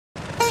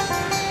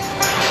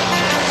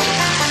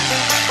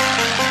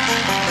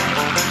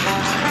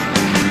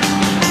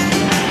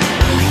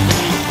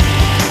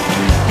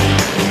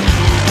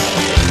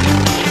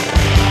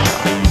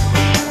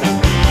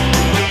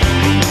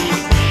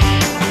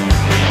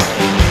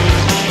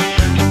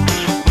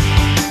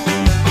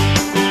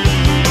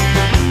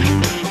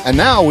And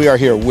now we are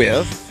here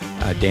with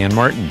Dan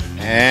Martin.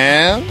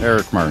 And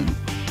Eric Martin.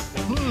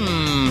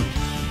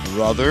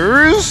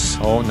 Brothers?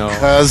 Oh, no.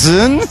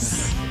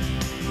 Cousins?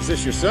 Is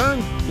this your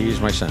son? He's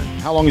my son.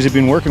 How long has he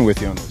been working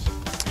with you on this?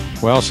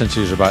 Well, since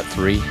he was about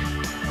 3.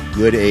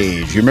 Good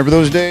age. You remember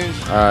those days?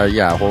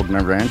 Yeah, holding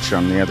a wrench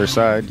on the other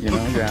side,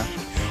 yeah.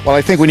 Well,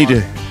 I think we need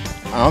to...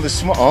 Oh, the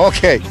small...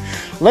 Okay.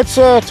 Let's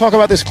talk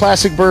about this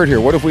classic bird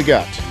here. What have we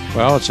got?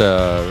 Well, it's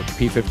a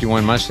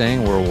P-51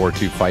 Mustang, World War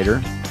II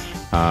fighter.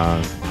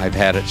 I've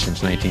had it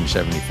since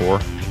 1974,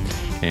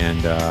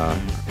 and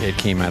it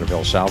came out of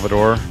El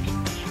Salvador.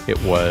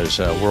 It was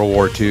a World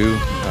War II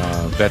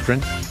veteran.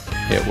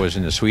 It was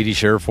in the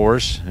Swedish Air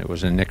Force. It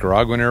was in the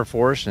Nicaraguan Air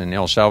Force and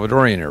El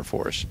Salvadorian Air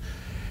Force.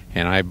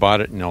 And I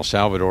bought it in El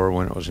Salvador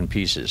when it was in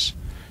pieces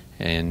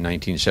in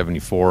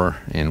 1974,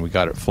 and we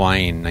got it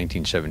flying in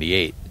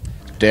 1978.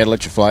 Dad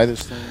let you fly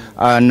this thing?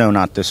 No,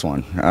 not this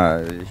one.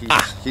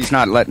 He's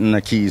not letting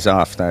the keys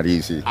off that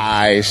easy.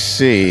 I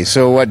see.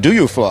 So what do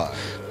you fly?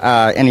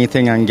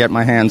 Anything I can get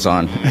my hands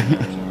on.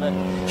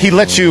 He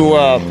lets you,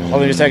 hold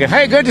on a second.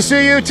 Hey, good to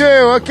see you too.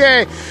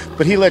 Okay.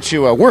 But he lets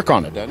you work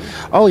on it, doesn't he?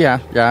 Oh, yeah.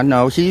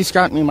 No, he's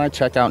got me my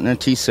checkout in a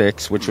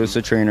T6, which was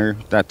the trainer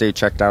that they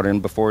checked out in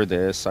before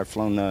this. I've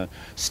flown the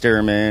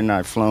Stearman,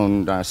 I've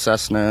flown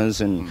Cessnas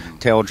and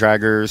tail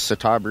draggers,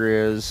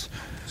 Citabrias.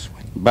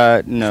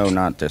 But no,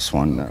 not this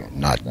one. No,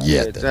 not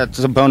yet. That's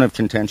a bone of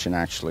contention,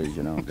 actually.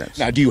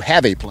 Now, do you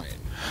have a plane?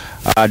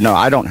 No,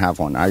 I don't have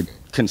one. I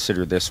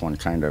consider this one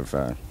kind of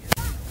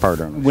part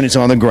of it. When it's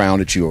on the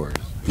ground, it's yours.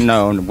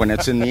 No, when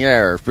it's in the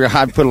air.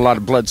 I put a lot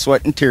of blood,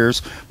 sweat, and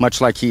tears,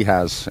 much like he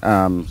has.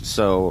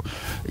 So,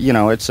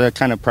 it's a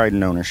kind of pride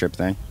and ownership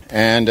thing.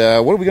 And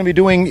what are we going to be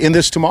doing in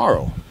this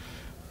tomorrow?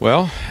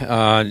 Well,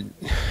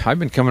 I've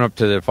been coming up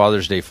to the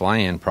Father's Day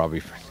fly-in probably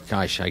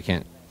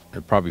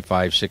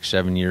 5, 6,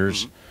 7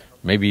 years,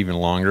 maybe even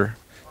longer.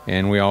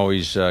 And we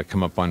always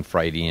come up on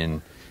Friday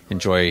and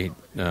enjoy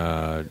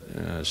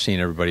seeing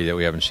everybody that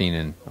we haven't seen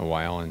in a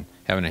while and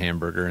having a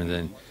hamburger. And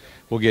then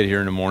we'll get here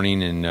in the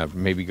morning and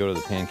maybe go to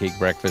the pancake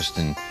breakfast.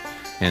 And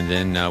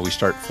then we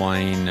start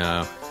flying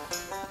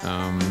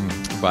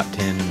about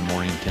 10 in the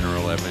morning, 10 or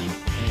 11.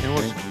 And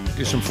we'll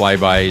do some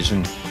flybys.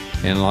 And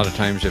a lot of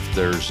times if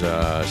there's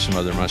some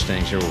other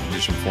Mustangs here, we'll do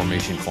some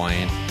formation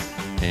flying.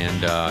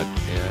 And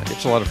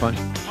it's a lot of fun.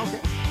 Okay.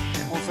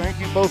 Well, thank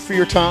you both for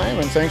your time,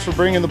 and thanks for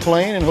bringing the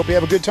plane, and hope you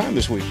have a good time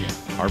this weekend.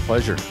 Our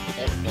pleasure.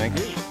 Okay. Thank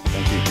you.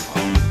 Thank you.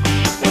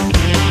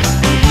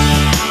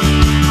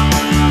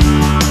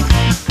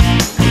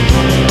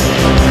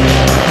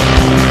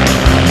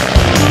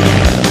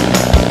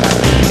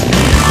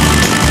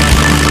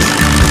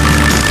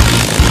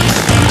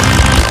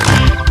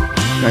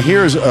 Now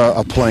here's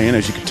a plane.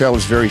 As you can tell,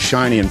 it's very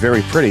shiny and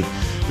very pretty,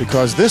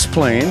 because this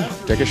plane,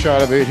 take a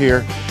shot of it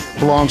here,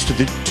 belongs to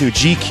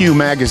GQ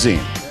magazine.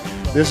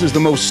 This is the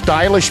most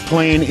stylish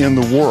plane in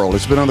the world.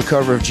 It's been on the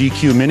cover of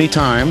GQ many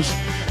times.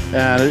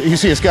 And you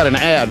see it's got an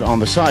ad on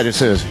the side. It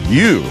says,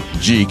 "You,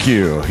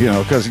 GQ,"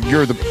 because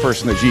you're the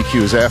person that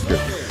GQ is after.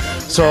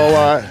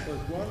 So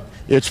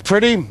it's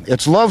pretty,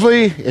 it's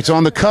lovely, it's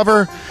on the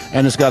cover,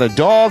 and it's got a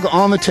dog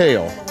on the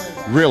tail.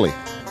 Really,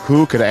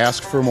 who could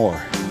ask for more?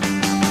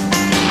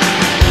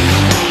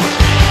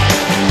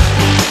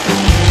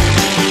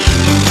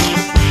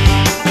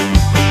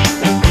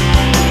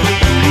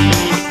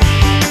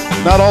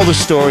 Not all the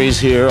stories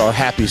here are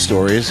happy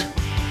stories.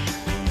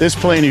 This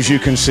plane, as you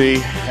can see,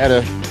 had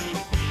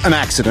an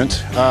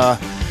accident.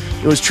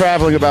 It was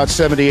traveling about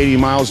 70, 80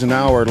 miles an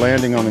hour,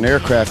 landing on an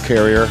aircraft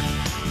carrier,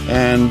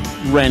 and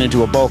ran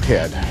into a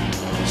bulkhead.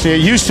 See, it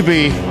used to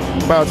be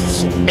about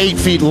 8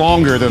 feet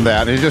longer than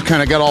that, and it just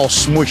kind of got all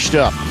smushed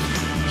up.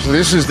 So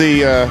this is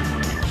the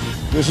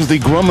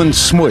Grumman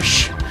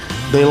Smush.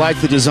 They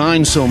liked the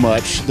design so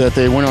much that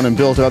they went on and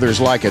built others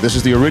like it. This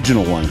is the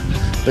original one.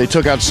 They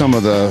took out some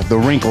of the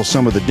wrinkles,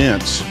 some of the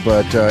dents,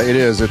 but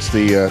it's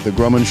the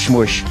Grumman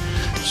Smush.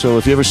 So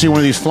if you ever see one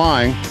of these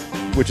flying,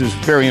 which is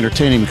very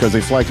entertaining because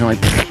they fly kind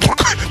of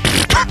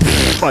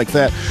like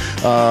that,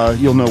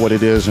 you'll know what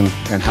it is and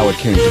how it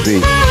came to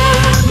be.